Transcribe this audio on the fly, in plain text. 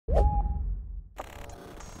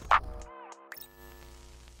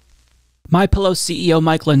MyPillow CEO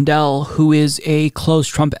Mike Lindell, who is a close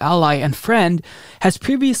Trump ally and friend, has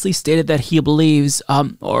previously stated that he believes,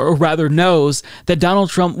 or rather knows, that Donald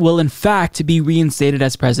Trump will in fact be reinstated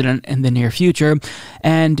as president in the near future.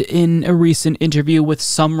 And in a recent interview with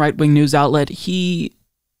some right-wing news outlet, he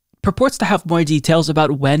purports to have more details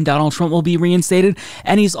about when Donald Trump will be reinstated,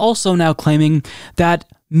 and he's also now claiming that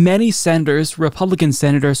many senators, Republican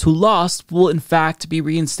senators who lost, will in fact be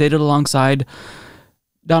reinstated alongside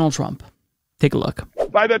Donald Trump. Take a look.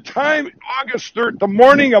 By the time the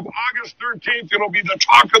morning of August 13th, it'll be the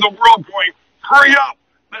talk of the world going, hurry up,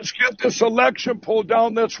 let's get this election pulled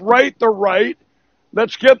down, let's right the right,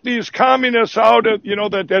 let's get these communists out,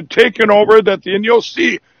 that have taken over, and you'll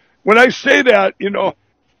see, when I say that,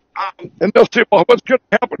 and they'll say, well, what's going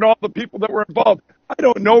to happen to all the people that were involved? I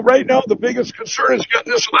don't know. Right now, the biggest concern is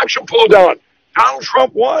getting this election pulled down. Donald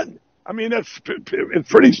Trump won. I mean, it's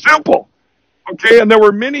pretty simple. Okay, and there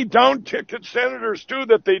were many down-ticket senators, too,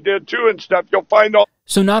 that they did, too, and stuff. You'll find out.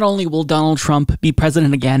 So not only will Donald Trump be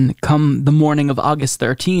president again come the morning of August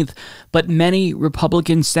 13th, but many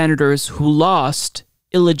Republican senators who lost,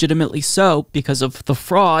 illegitimately so, because of the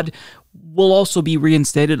fraud, will also be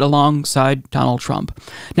reinstated alongside Donald Trump.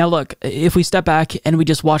 Now, look, if we step back and we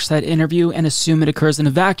just watch that interview and assume it occurs in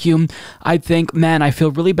a vacuum, I think, man, I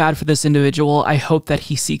feel really bad for this individual. I hope that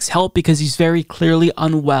he seeks help because he's very clearly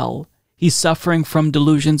unwell. He's suffering from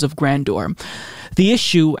delusions of grandeur. The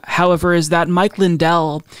issue, however, is that Mike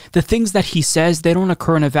Lindell, the things that he says, they don't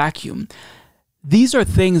occur in a vacuum. These are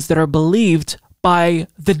things that are believed by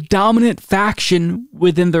the dominant faction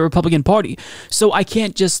within the Republican Party. So I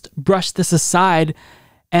can't just brush this aside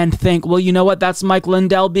and think, well, you know what, that's Mike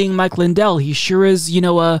Lindell being Mike Lindell. He sure is,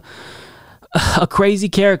 a crazy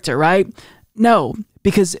character, right? No,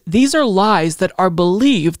 because these are lies that are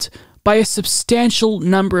believed by a substantial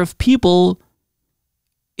number of people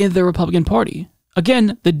in the Republican Party.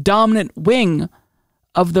 Again, the dominant wing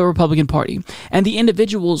of the Republican Party. And the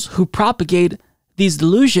individuals who propagate these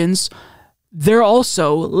delusions, they're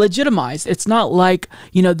also legitimized. It's not like,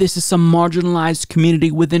 this is some marginalized community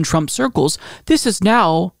within Trump circles. This is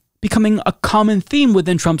now becoming a common theme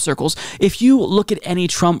within Trump circles. If you look at any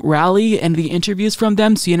Trump rally and the interviews from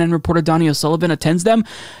them, CNN reporter Donnie O'Sullivan attends them,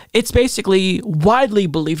 it's basically widely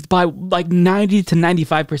believed by like 90 to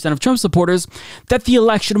 95% of Trump supporters that the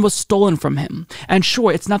election was stolen from him. And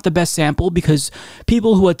sure, it's not the best sample because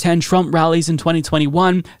people who attend Trump rallies in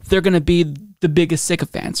 2021, they're going to be the biggest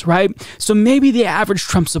sycophants, right? So maybe the average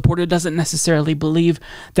Trump supporter doesn't necessarily believe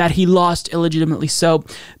that he lost illegitimately so,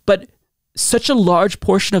 but such a large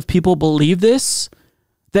portion of people believe this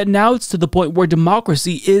that now it's to the point where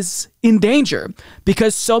democracy is in danger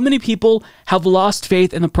because so many people have lost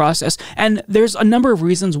faith in the process. And there's a number of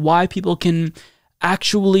reasons why people can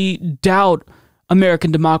actually doubt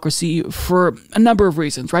American democracy for a number of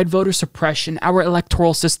reasons, right? Voter suppression, our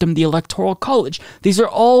electoral system, the Electoral College. These are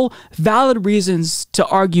all valid reasons to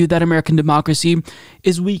argue that American democracy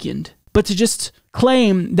is weakened. But to just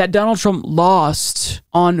claim that Donald Trump lost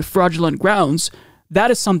on fraudulent grounds, that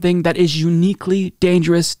is something that is uniquely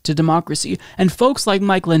dangerous to democracy. And folks like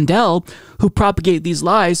Mike Lindell, who propagate these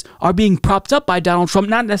lies, are being propped up by Donald Trump,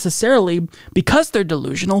 not necessarily because they're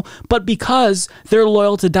delusional, but because they're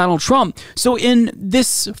loyal to Donald Trump. So in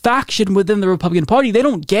this faction within the Republican Party, they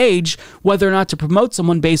don't gauge whether or not to promote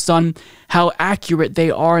someone based on how accurate they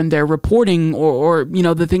are in their reporting or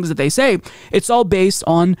the things that they say. It's all based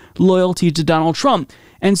on loyalty to Donald Trump.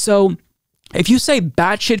 And so if you say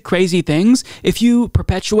batshit crazy things, if you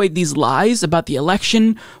perpetuate these lies about the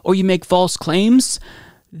election or you make false claims,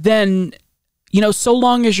 then, so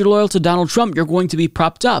long as you're loyal to Donald Trump, you're going to be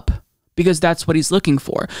propped up because that's what he's looking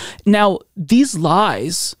for. Now, these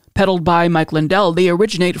lies peddled by Mike Lindell, they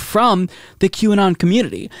originate from the QAnon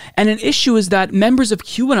community. And an issue is that members of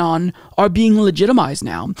QAnon are being legitimized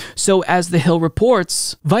now. So as The Hill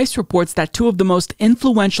reports, Vice reports that two of the most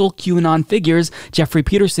influential QAnon figures, Jeffrey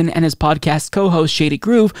Peterson and his podcast co-host Shady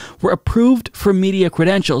Groove, were approved for media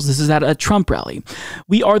credentials. This is at a Trump rally.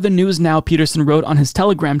 "We are the news now," Peterson wrote on his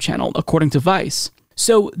Telegram channel, according to Vice.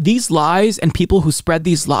 So these lies and people who spread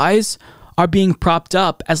these lies are being propped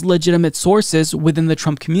up as legitimate sources within the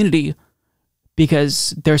Trump community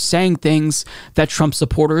because they're saying things that Trump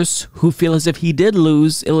supporters who feel as if he did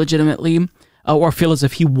lose illegitimately, or feel as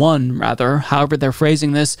if he won, rather, however they're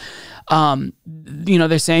phrasing this,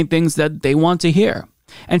 they're saying things that they want to hear.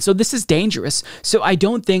 And so this is dangerous. So I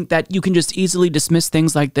don't think that you can just easily dismiss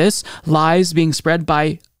things like this, lies being spread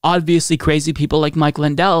by obviously crazy people like Mike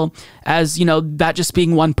Lindell, as, that just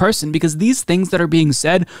being one person, because these things that are being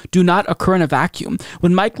said do not occur in a vacuum.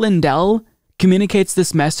 When Mike Lindell communicates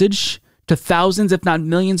this message to thousands, if not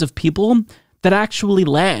millions of people, that actually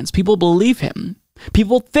lands. People believe him.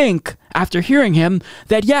 People think, after hearing him,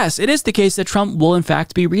 that yes, it is the case that Trump will in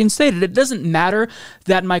fact be reinstated. It doesn't matter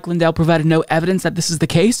that Mike Lindell provided no evidence that this is the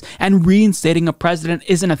case, and reinstating a president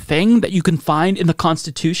isn't a thing that you can find in the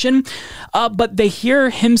Constitution, but they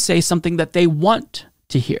hear him say something that they want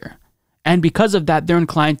to hear. And because of that, they're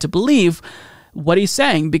inclined to believe what he's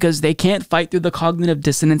saying, because they can't fight through the cognitive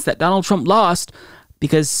dissonance that Donald Trump lost,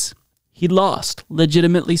 because he lost,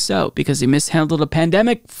 legitimately so, because he mishandled a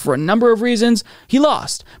pandemic for a number of reasons. He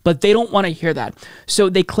lost, but they don't want to hear that. So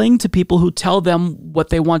they cling to people who tell them what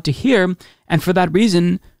they want to hear, and for that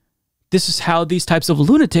reason, this is how these types of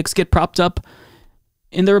lunatics get propped up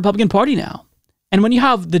in the Republican Party now. And when you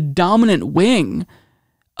have the dominant wing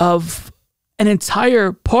of an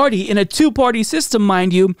entire party in a two-party system,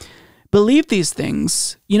 mind you, believe these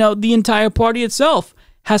things, the entire party itself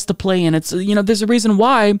has to play in. It's, there's a reason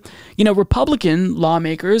why, Republican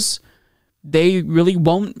lawmakers, they really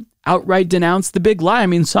won't outright denounce the big lie. I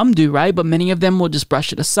mean, some do, right? But many of them will just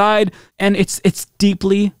brush it aside, and it's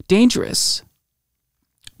deeply dangerous.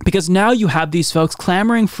 Because now you have these folks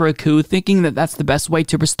clamoring for a coup, thinking that that's the best way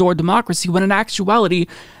to restore democracy, when in actuality,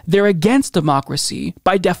 they're against democracy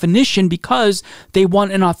by definition, because they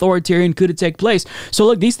want an authoritarian coup to take place. So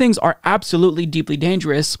look, these things are absolutely deeply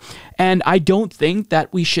dangerous, and I don't think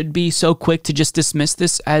that we should be so quick to just dismiss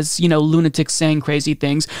this as, lunatics saying crazy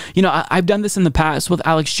things. I've done this in the past with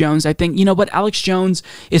Alex Jones. I think, Alex Jones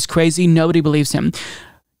is crazy. Nobody believes him.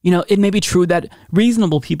 It may be true that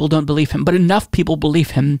reasonable people don't believe him, but enough people believe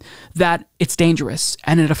him that it's dangerous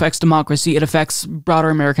and it affects democracy. It affects broader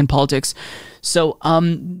American politics. So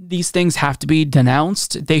these things have to be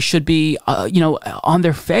denounced. They should be, on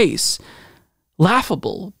their face,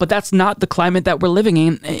 laughable. But that's not the climate that we're living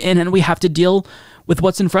in, and we have to deal with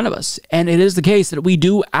what's in front of us. And it is the case that we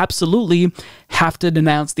do absolutely have to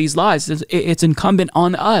denounce these lies. It's incumbent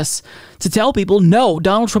on us to tell people, no,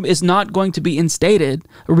 Donald Trump is not going to be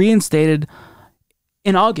reinstated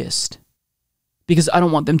in August, because I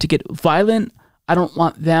don't want them to get violent. I don't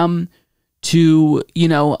want them to,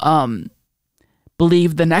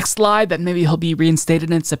 believe the next lie that maybe he'll be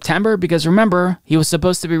reinstated in September, because remember, he was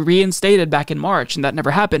supposed to be reinstated back in March, and that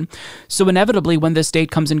never happened. So inevitably, when this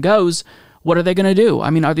date comes and goes, what are they going to do? I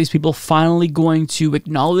mean, are these people finally going to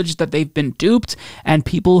acknowledge that they've been duped and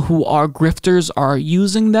people who are grifters are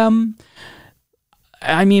using them?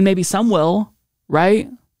 I mean, maybe some will, right?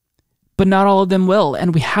 But not all of them will.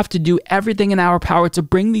 And we have to do everything in our power to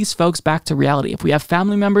bring these folks back to reality. If we have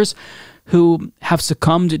family members who have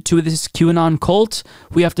succumbed to this QAnon cult,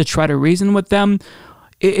 we have to try to reason with them.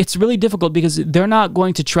 It's really difficult because they're not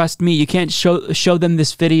going to trust me. You can't show them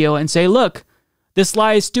this video and say, look, this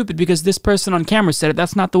lie is stupid because this person on camera said it.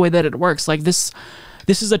 That's not the way that it works. Like this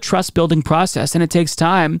is a trust-building process, and it takes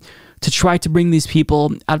time to try to bring these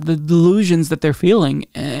people out of the delusions that they're feeling.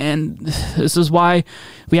 And this is why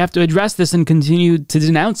we have to address this and continue to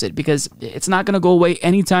denounce it, because it's not going to go away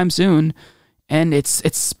anytime soon. And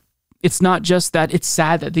it's not just that it's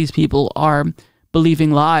sad that these people are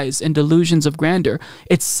believing lies and delusions of grandeur.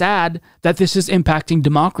 It's sad that this is impacting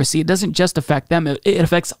democracy. It doesn't just affect them. It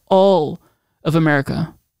affects all of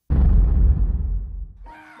America.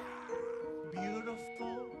 Beautiful,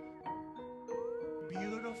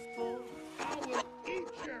 beautiful, I will eat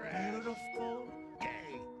your ass. Beautiful,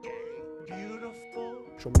 gay, beautiful,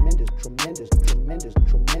 tremendous, tremendous, tremendous,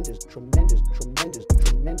 tremendous, tremendous, tremendous,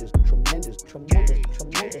 tremendous, tremendous, tremendous, tremendous,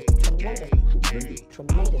 tremendous, tremendous,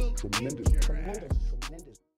 tremendous, tremendous, tremendous.